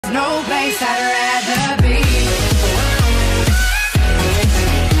No place I'd rather be.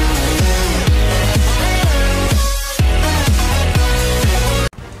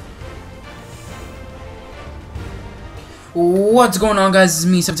 What's going on, guys? It's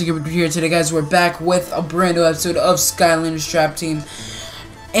me, Septic here. Today, guys, we're back with a brand new episode of Skylanders Trap Team.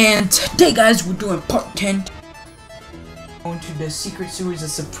 And today, guys, we're doing part 10. Going to the secret sewers of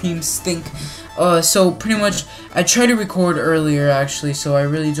Supreme Stink. So pretty much, I tried to record earlier, actually, so I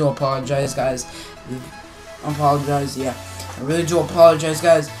really do apologize, guys. I really do apologize,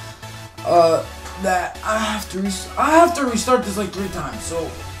 guys. That I have to restart this like 3 times,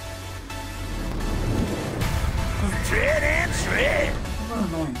 so. Shred and shred. What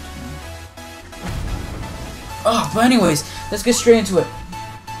annoying. But anyways, let's get straight into it.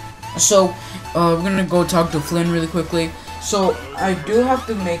 So, we're gonna go talk to Flynn really quickly. So, I do have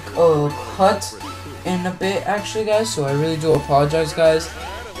to make a cut in a bit, actually, guys. So, I really do apologize, guys.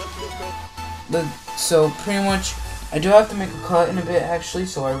 So, pretty much, I do have to make a cut in a bit, actually.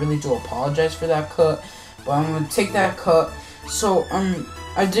 So, I really do apologize for that cut. But I'm gonna take that cut. So,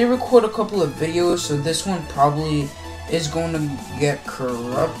 I did record a couple of videos. So, this one probably is going to get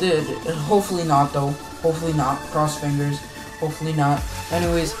corrupted. Hopefully not, though. Hopefully not. Cross fingers. Hopefully not.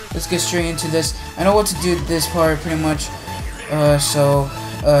 Anyways, let's get straight into this. I know what to do this part, pretty much.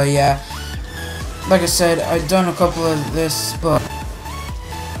 Yeah. Like I said, I've done a couple of this, but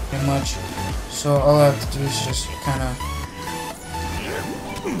pretty much. So all I have to do is just kind of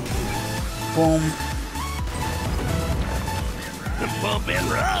boom. Bump and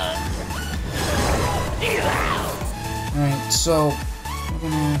run. Alright, so we're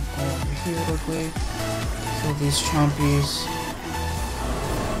gonna go over here quickly. Kill these chompies.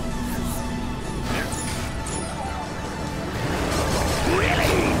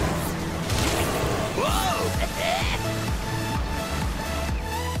 Really? Whoa!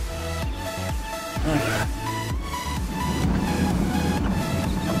 Alright.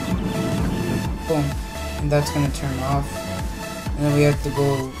 Boom. And that's gonna turn off. And then we have to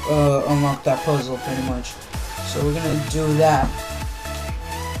go unlock that puzzle pretty much. So we're gonna do that.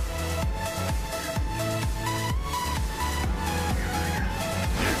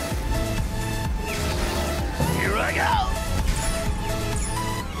 Here I go!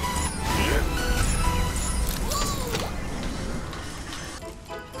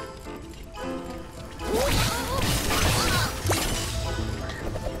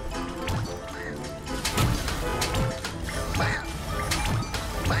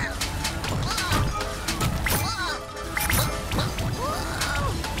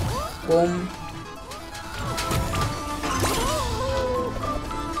 Boom.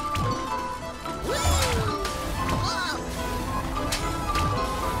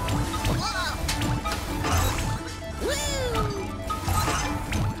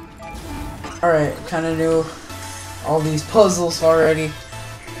 Alright, kinda knew all these puzzles already.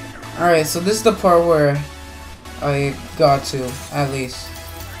 Alright, so this is the part where I got to, at least.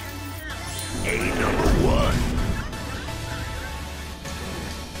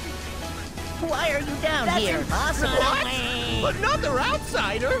 Why are you down here? Impossible. What? Another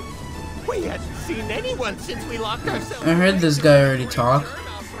outsider? We haven't seen anyone since we locked ourselves. I heard this guy already talk,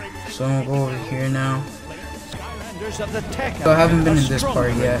 so I'm gonna go over here now. So I haven't been in this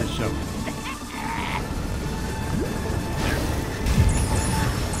part yet.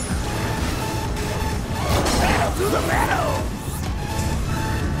 To the meadow.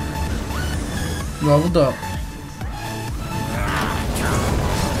 Leveled up.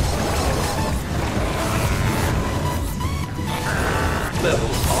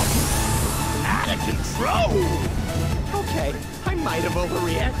 Level up. Out of control. Okay, I might have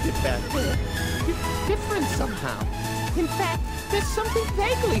overreacted back there. It's different somehow. In fact, there's something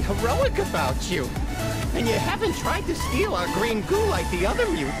vaguely heroic about you. And you haven't tried to steal our green goo like the other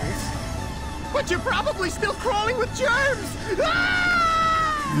mutants. But you're probably still crawling with germs!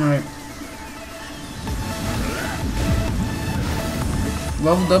 Ah! Alright.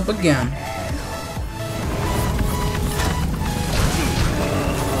 Leveled up again.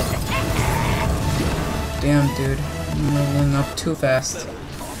 Damn, dude. I'm leveling up too fast.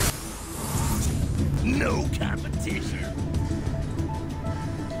 No competition.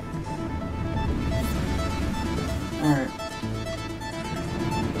 Alright.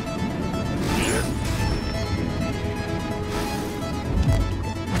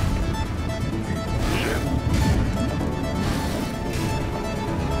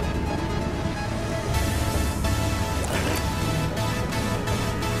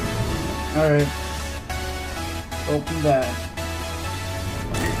 Alright. Open that.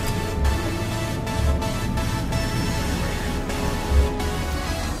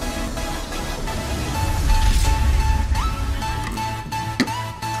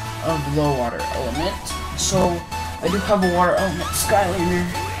 of the water element. So I do have a water element Skylander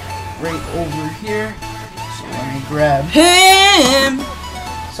right over here. So let me grab him.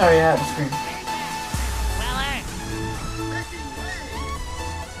 Sorry, I had to scream.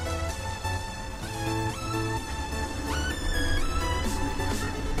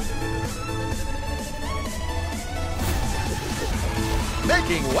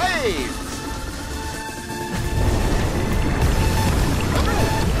 Making waves!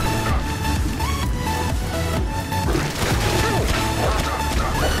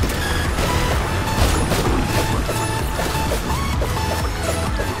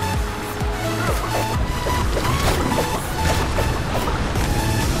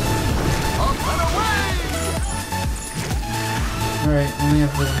 Alright, only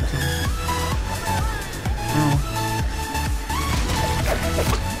have one thing. Oh.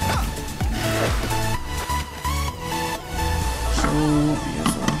 So,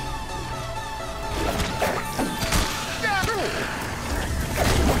 yes,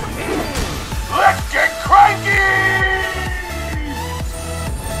 Let's get cranky!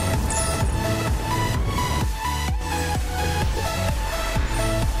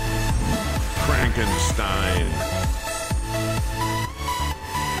 Frankenstein.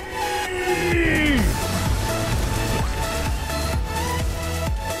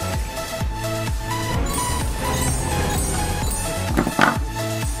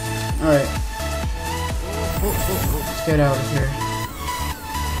 alright. Let's get out of here.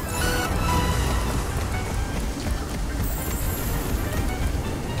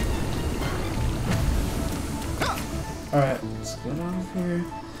 Alright, let's get out of here.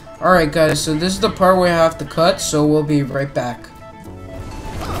 Alright guys, so this is the part where I have to cut, so we'll be right back.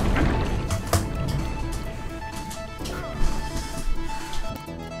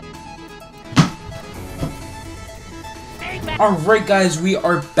 Alright guys, we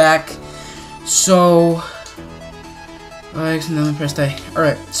are back. So I accidentally pressed A.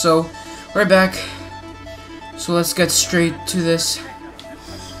 Alright, so we're back. So let's get straight to this.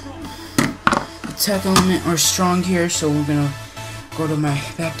 Attack element are strong here, so we're gonna go to my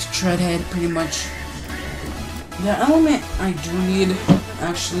back to Treadhead pretty much. The element I do need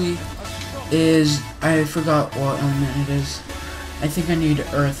actually is, I forgot what element it is. I think I need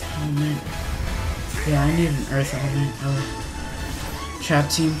Earth element. Yeah, I need an Earth element.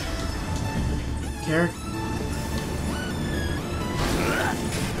 Chat team. Character.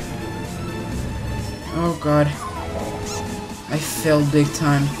 Oh god. I failed big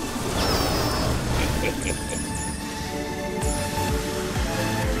time.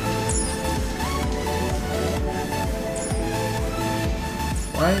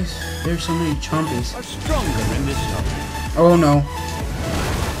 Why is there so many chompies? Oh no.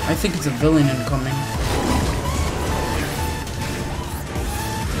 I think it's a villain incoming.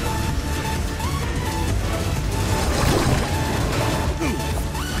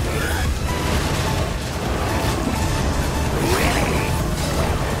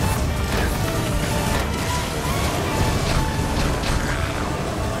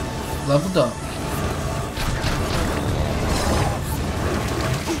 Leveled up.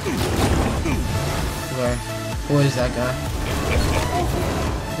 Okay. Who is that guy?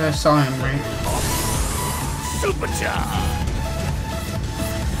 You guys saw him, right? Supercharge!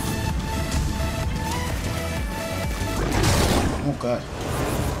 Oh god.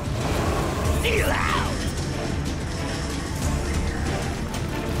 Kneel out!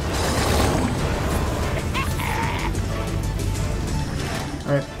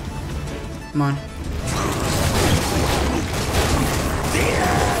 Alright. Come on.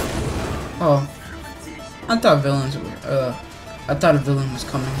 Oh. I thought villains were, I thought a villain was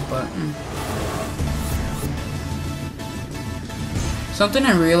coming, but... Something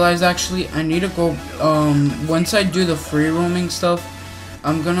I realized, actually, I need to go, once I do the free roaming stuff,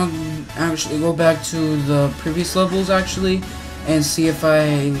 I'm gonna actually go back to the previous levels, actually, and see if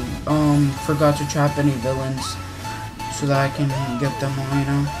I, forgot to trap any villains, so that I can get them all, you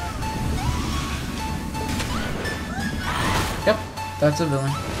know? Yep, that's a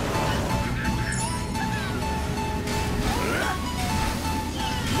villain.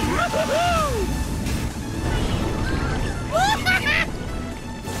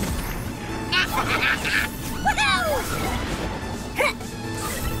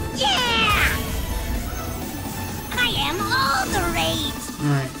 Yeah! I am all the rage!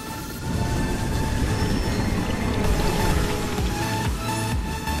 Alright.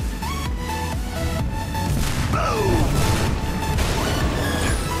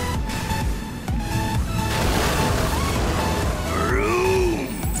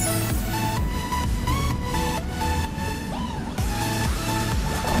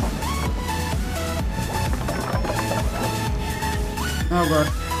 god.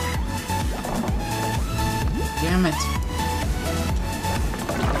 Damn it.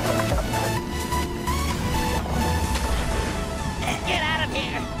 Get out of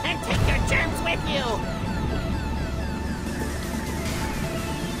here and take your germs with you!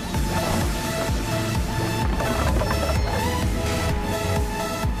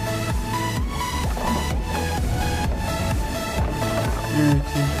 No, we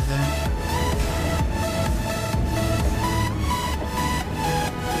can't do that.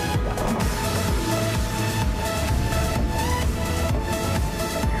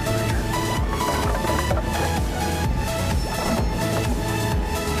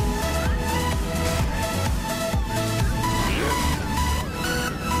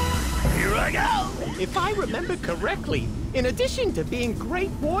 If I remember correctly, in addition to being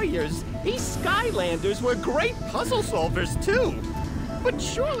great warriors, these Skylanders were great puzzle solvers too. But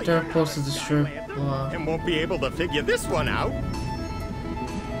surely They're you're not close to a the strip Skylander block. and won't be able to figure this one out.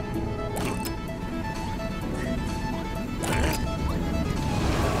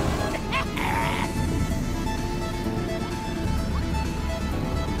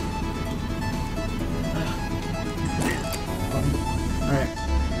 Alright.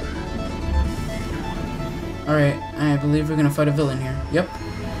 Alright, I believe we're gonna fight a villain here. Yep.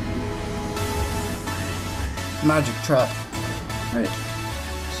 Magic trap. Alright.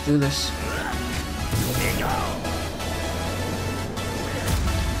 Let's do this.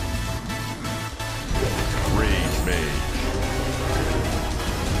 Rage Mage.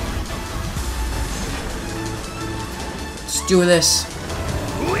 Let's do this.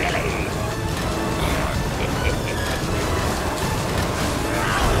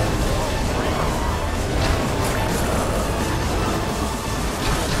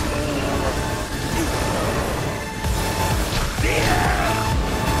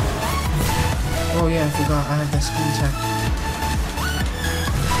 Oh yeah, I forgot I have this contact.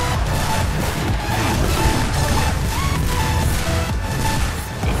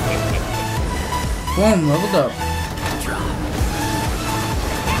 Boom, leveled up.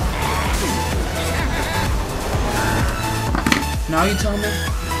 Now you tell me?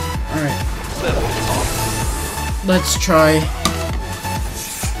 Alright. Let's try.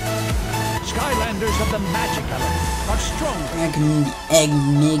 Skylanders of the magic element are strong.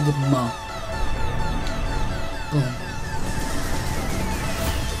 Enigma. Boom.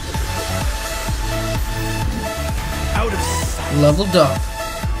 Out of sight. Leveled up.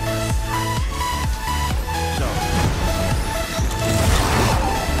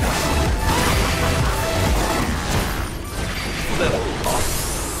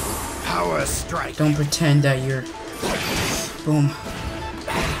 Power strike. Don't pretend that you're... Boom.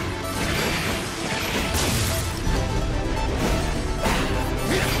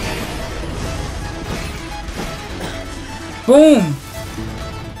 Boom!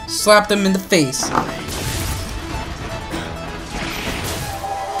 Slapped him in the face.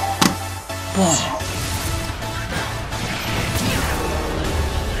 Boom.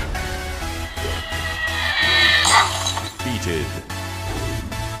 Defeated.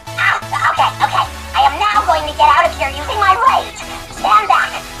 Okay. I am now going to get out of here using my rage. Stand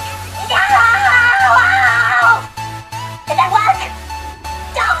back. No! Did that work?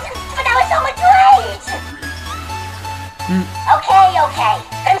 Don't! But that was so much rage! Okay.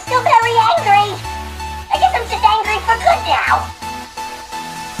 I'm still very angry. I guess I'm just angry for good now.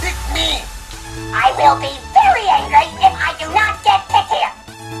 Pick me! I will be very angry if I do not get picked here.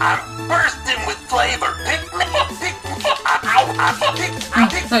 I'm bursting with flavor. Pick me!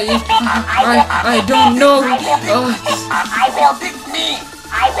 I don't know. I will Pick me!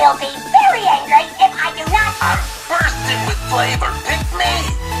 I will be very angry if I do not. I'm bursting with flavor. Pick me!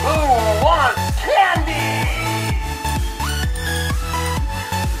 Who wants candy?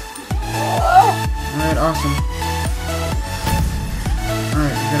 Alright, awesome.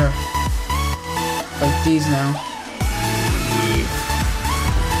 Alright, we gotta fight these now.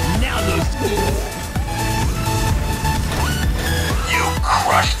 Now those You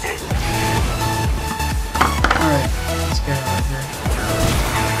crushed it. Alright, let's get out of here.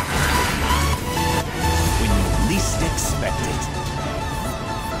 when you least expect it.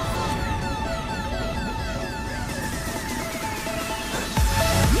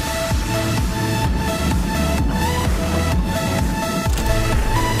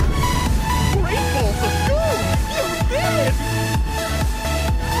 Great balls of goo! You did!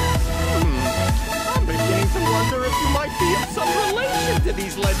 I'm beginning to wonder if you might be of some relation to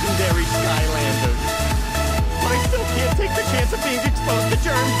these legendary Skylanders. But I still can't take the chance of being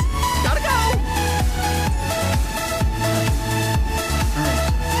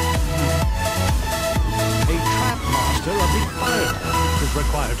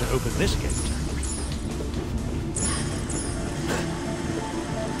to open this gate.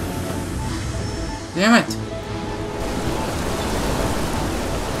 Damn it!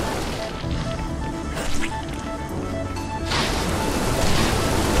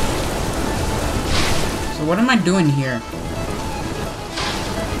 So what am I doing here?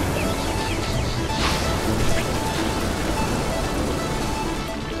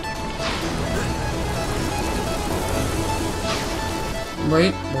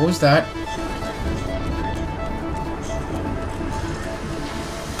 Wait, what was that?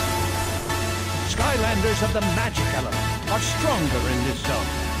 Skylanders of the magic element are stronger in this zone.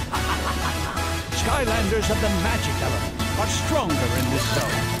 Skylanders of the magic element are stronger in this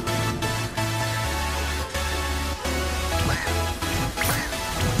zone.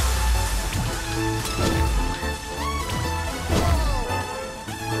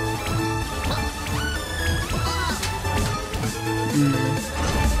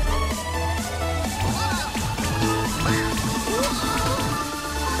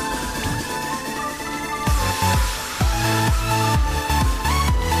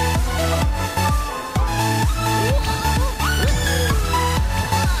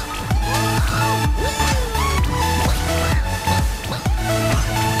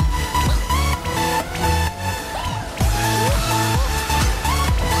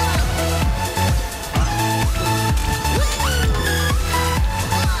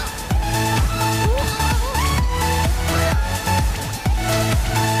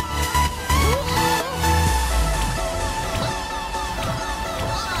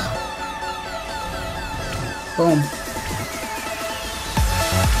 Boom.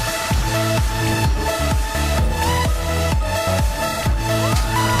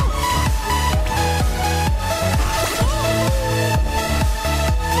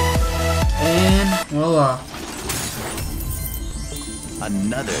 And voila.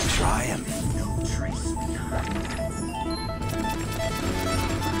 Another triumph.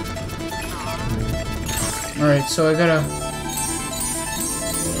 Alright, so I gotta...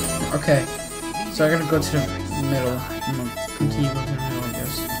 Okay. So I gotta go to the middle. I'm gonna continue going to the middle, I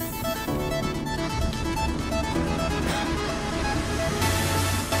guess.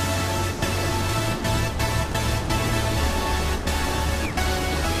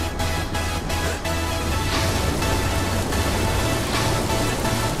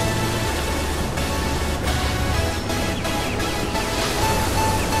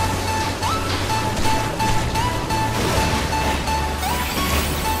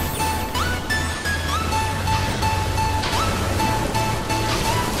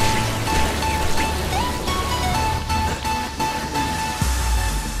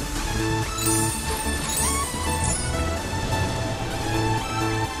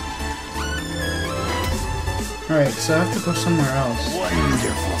 Alright, so I have to go somewhere else.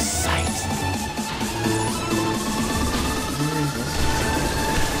 Wonderful sight. Where is this?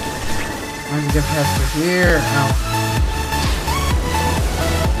 I have to get past through here. Ow.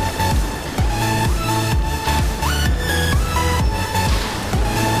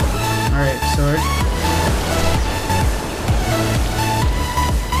 Alright, sword.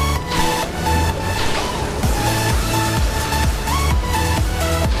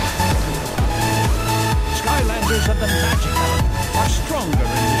 Skylanders of the magic element are stronger in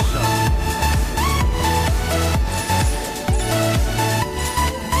this zone.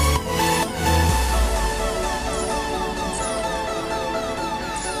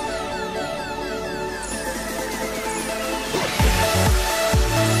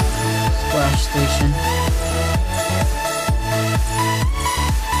 Splash station.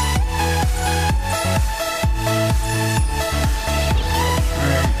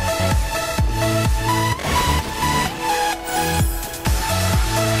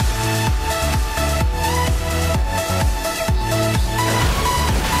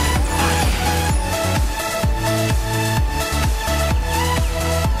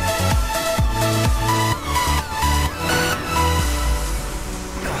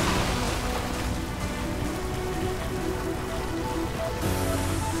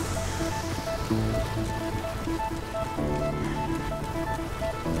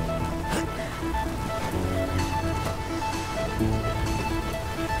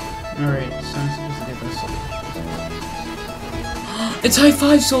 Alright, so I'm supposed to get this. It's High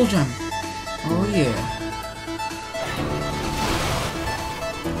Five Soul Gem! Oh yeah.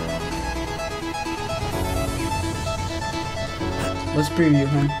 Let's preview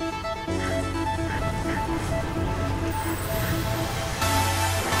him.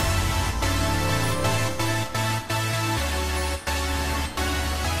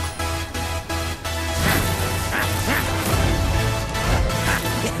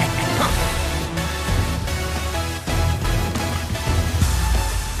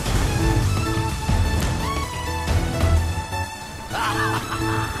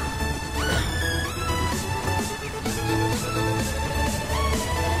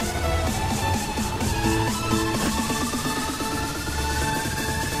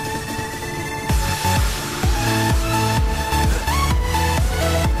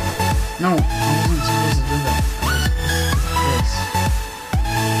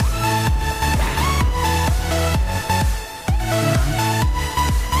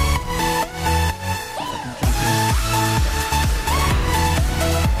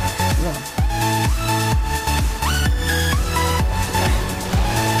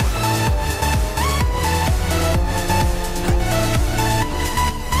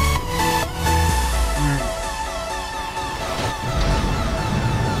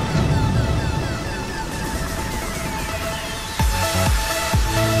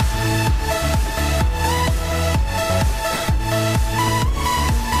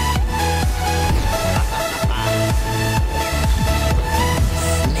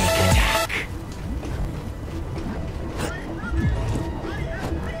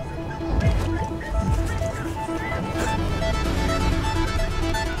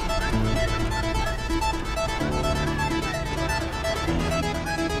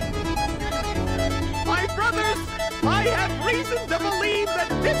 reason to believe that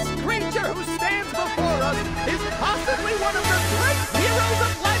this creature who stands before us is possibly one of the great heroes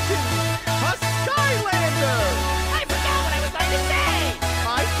of legend, a Skylander! I forgot what I was going to say!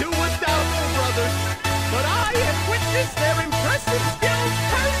 I too was doubtful, brothers, but I have witnessed their impressive skills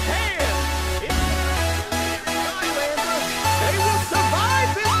firsthand! If Skylander, they will survive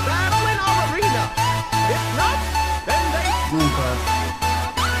this battle in our arena! If not, then they... Oh god.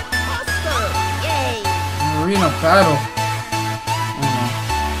 Buster! Yay! Arena battle. Oh no.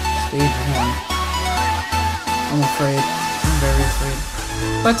 Stage 1. I'm afraid. I'm very afraid.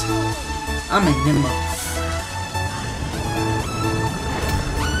 But I'm a Nimble.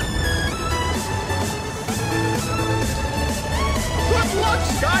 Good luck,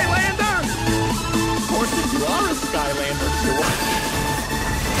 Skylander! Of course, if you are a Skylander, you will...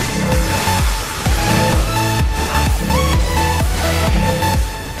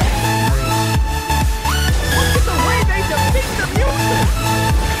 Look at the way they defeat the mutants!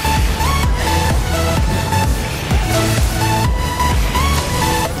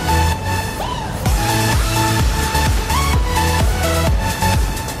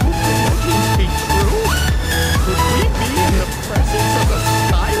 Could legends be true? Could we be in the presence of a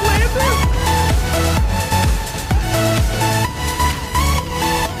Skylander?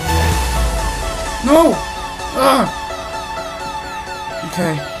 No!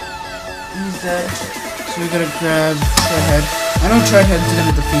 Okay. He's dead. So we gotta grab Treadhead. I know Treadhead's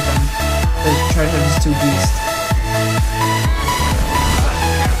gonna defeat them. Because Treadhead is too beast.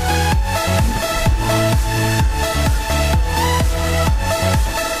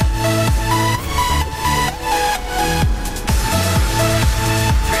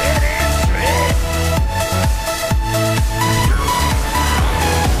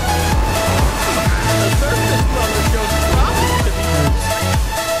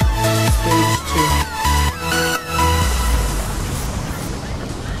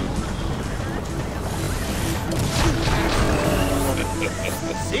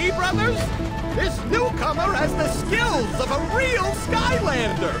 See, brothers? This newcomer has the skills of a real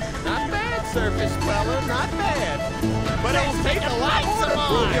Skylander. Not bad, surface dweller, not bad. But it'll take a lot more to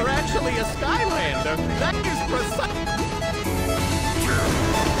prove you're actually a Skylander. That is precise.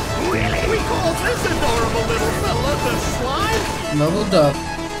 Really? We call this adorable little fella the slime? Leveled up.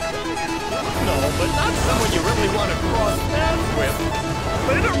 No, but not someone you really want to cross paths with.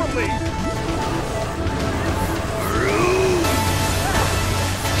 Literally.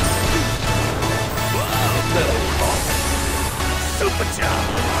 Super job!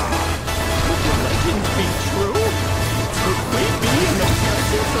 Could the legends be true? Could we be in the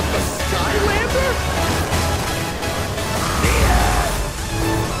presence of the Skylander?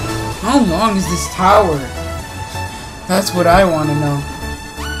 How long is this tower? That's what I want to know.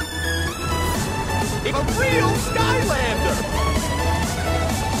 A real Skylander!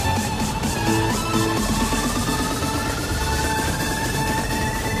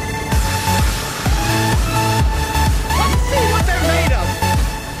 Let's see what they're made of!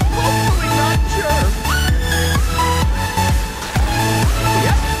 Hopefully not germs.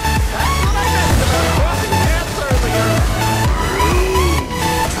 Yep, that's what I meant about crossing paths earlier.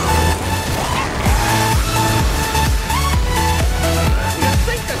 You'd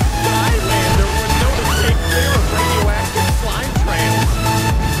think a Skylander would know to take clear of radioactive slime trails.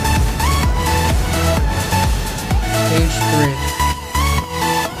 Stage 3.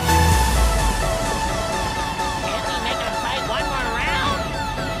 Can't we make him fight one more round?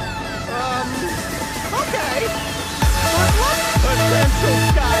 Okay. Good luck, potential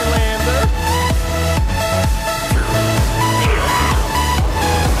Skylander.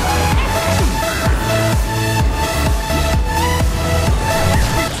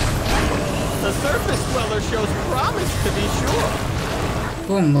 The surface dweller shows promise, to be sure.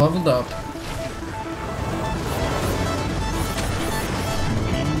 Boom, leveled up.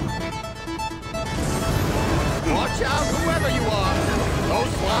 Watch out, whoever you are.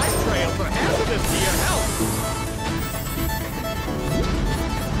 Those slime trails are hazardous to your health.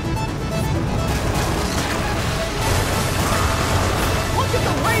 Look at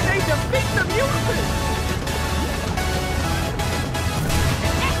the way they defeat the mutants!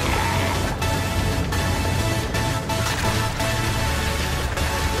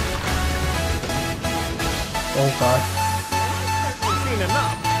 Oh god. I've seen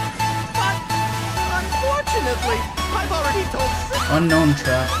enough. But, unfortunately, I've already told six Unknown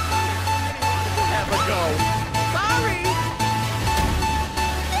trap. to have a go. Sorry!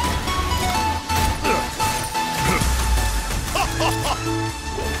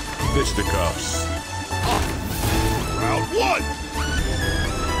 Fisticuffs. Round one.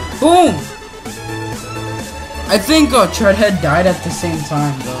 Boom! I think Treadhead died at the same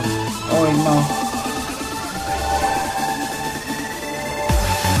time though. Oh wait, no.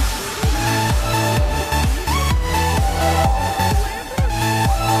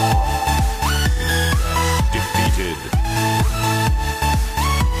 Defeated.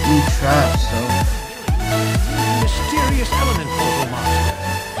 We trapped, so. Mysterious element portal master.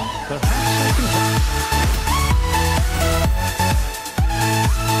 Perhaps I can.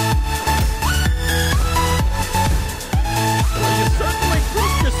 Well, you certainly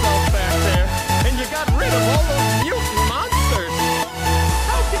proved yourself back there, and you got rid of all those mutant monsters.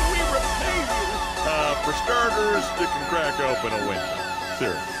 How can we repay you? For starters, you can crack open a window.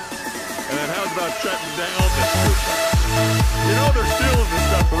 Seriously. And then how's about shutting down this group? You know they're stealing the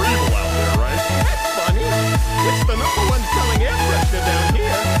stuff for evil out there, right? That's funny. It's the #1 selling air freshener down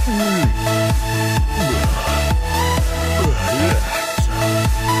here.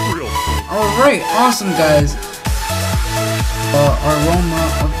 Real cool. Alright, awesome guys. Aroma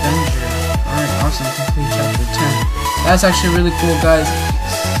Avenger. Alright, awesome. Complete chapter 10. That's actually really cool, guys.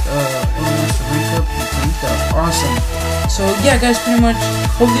 Awesome. So yeah, guys, pretty much.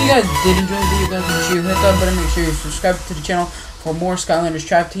 Hopefully you guys did enjoy the video, guys. Make sure you hit that button. Make sure you subscribe to the channel for more Skylanders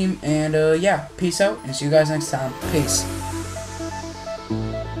Trap Team. And yeah, peace out, and see you guys next time. Peace.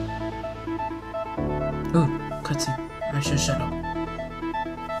 Ooh, cutscene. I should shut up.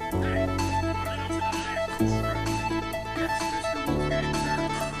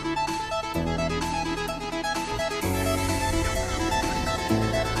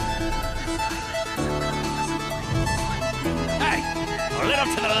 Hey, a little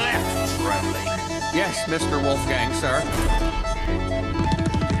to the left, Trembly. Yes, Mr. Wolfgang, sir.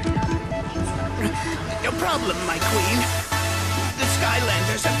 No problem, my queen. The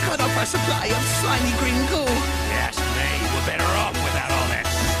Skylanders have cut off our supply of slimy green goo. Yes, we're better off without all that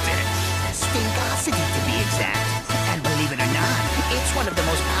stench. Stinkosity, to be exact. And believe it or not, it's one of the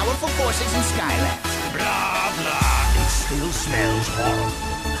most powerful forces in Skylands. Blah, blah. It still smells horrible.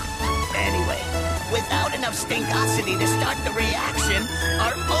 Anyway, without enough stinkosity to start the reaction,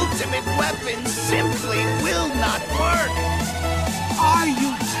 our ultimate weapon simply will not work. Are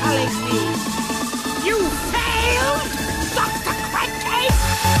you telling me you failed, Dr. Crankcase?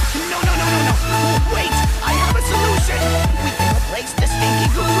 No. Wait, I have a solution. We can replace the stinky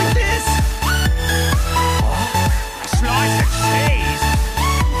goo with this. A slice of cheese?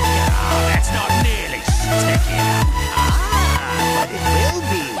 Yeah, that's not nearly sticky enough. But it will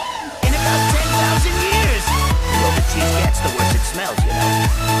be. In about 10,000 years. The older cheese gets, the worse it smells, you know.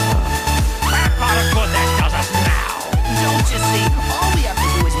 That lot of good that does us now. Don't you see? All we have to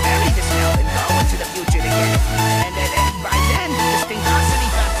do is bury the smell and go into the future to get it. And by then, the stinkosity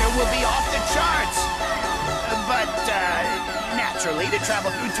factor will be off the charts. But, naturally, to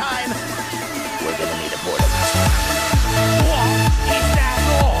travel through time, we're gonna need a portal master. What? Is that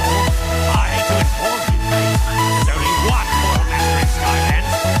all? I hate to inform you, mate. There's only one portal master in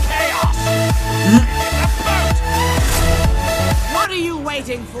Skylands. Chaos! In the boat! What are you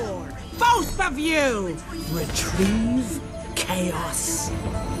waiting for? Both of you! Retrieve Chaos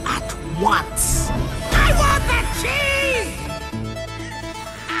at once. I want the cheese!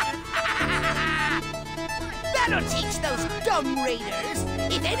 That'll teach those dumb raiders.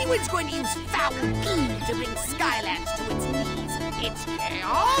 If anyone's going to use foul goo to bring Skylands to its knees, it's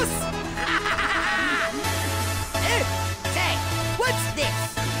Chaos! Say, what's this?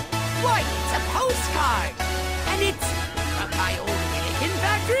 Why, it's a postcard! And it's from my old Milliken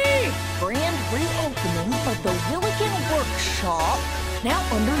factory! Grand reopening of the Milliken Workshop, now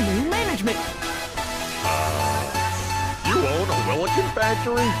under new management. You own a Milliken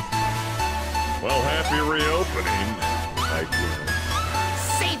factory? Well, happy reopening, I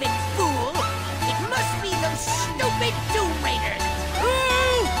guess. Save it, fool! It must be those stupid Doom Raiders!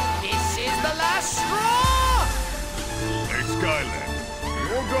 Ooh! This is the last straw! Hey, Skyland,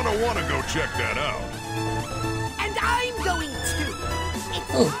 you're gonna want to go check that out. And I'm going to!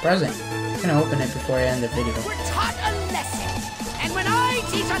 Oh, present. I'm gonna open it before I end the video. We're taught a lesson! And when I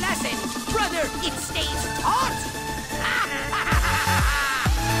teach a lesson, brother, it stays taught!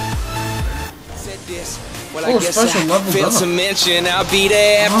 Said this. Well, Oh, I guess special I level failed up. to mention I'll be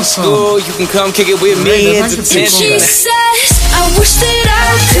there after Awesome. school. You can come kick it with me in That's actually pretty detention. cool. Says, I wish that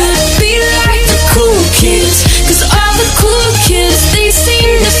I could be like the cool kids, 'cause all the cool kids, they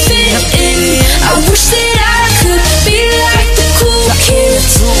seem to fit in. I wish that I could be like the cool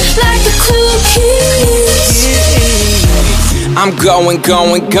kids, like the cool kids. I'm going,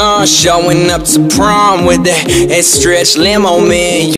 gone, showing up to prom with that stretch limo man.